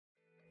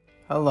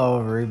Hello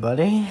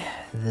everybody,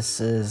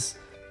 this is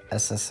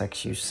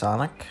SSXU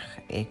Sonic,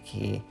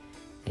 aka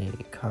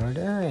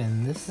Carter,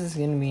 and this is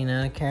going to be an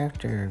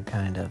out-of-character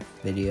kind of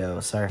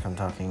video. Sorry if I'm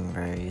talking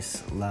very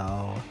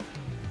slow.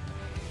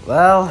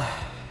 Well,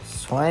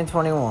 it's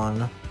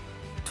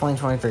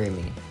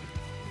 2023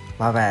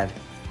 my bad.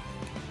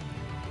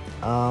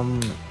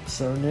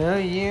 So new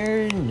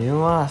year,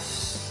 new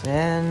us,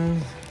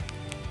 and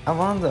I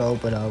wanted to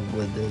open up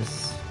with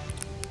this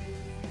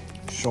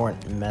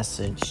short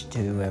message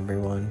to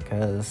everyone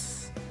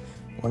because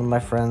one of my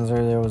friends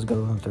earlier was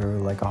going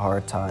through like a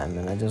hard time,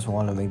 and I just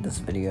want to make this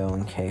video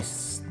in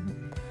case.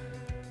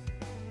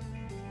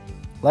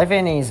 Life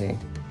ain't easy.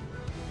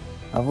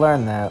 I've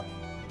learned that.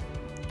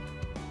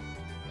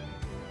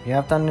 You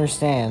have to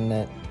understand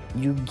that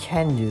you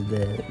can do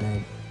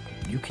that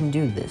you can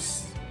do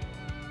this.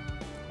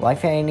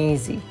 Life ain't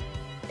easy.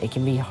 It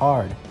can be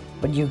hard,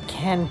 but you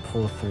can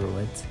pull through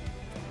it.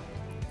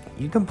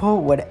 You can put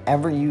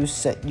whatever you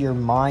set your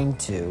mind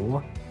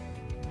to.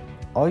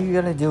 All you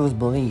gotta do is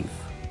believe.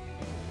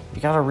 You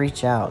gotta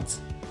reach out.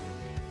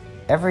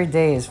 Every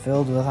day is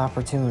filled with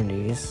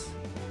opportunities.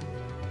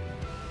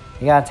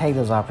 You gotta take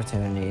those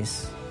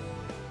opportunities.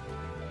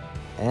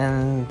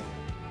 And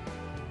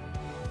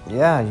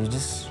yeah, you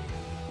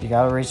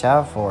gotta reach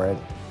out for it.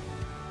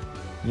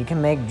 You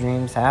can make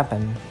dreams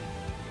happen.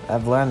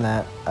 I've learned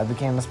that. I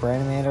became a spray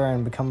animator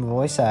and become a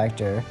voice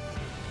actor.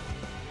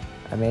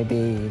 I may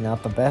be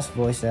not the best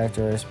voice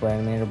actor or spray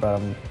animator,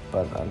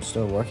 but I'm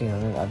still working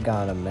on it. I've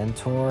got a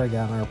mentor, I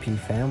got an RP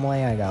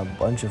family, I got a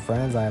bunch of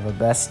friends, I have a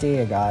bestie,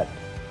 I got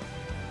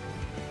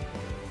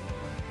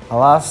a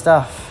lot of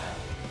stuff.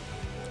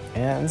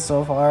 And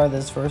so far,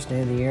 this first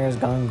day of the year has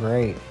gone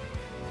great.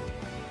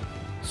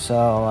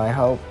 So I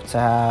hope to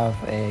have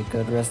a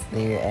good rest of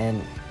the year,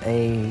 and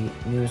a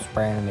new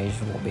spray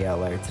animation will be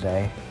out later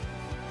today.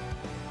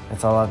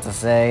 That's all I have to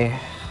say.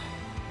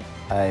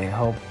 I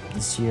hope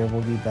this year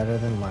will be better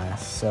than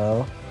last,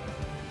 so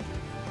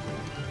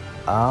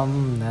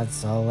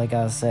that's all I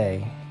gotta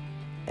say.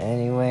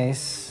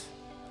 Anyways,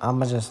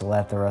 I'ma just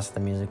let the rest of the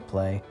music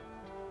play.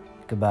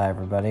 Goodbye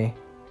everybody,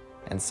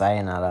 and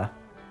sayonara.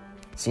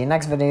 See you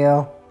next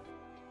video.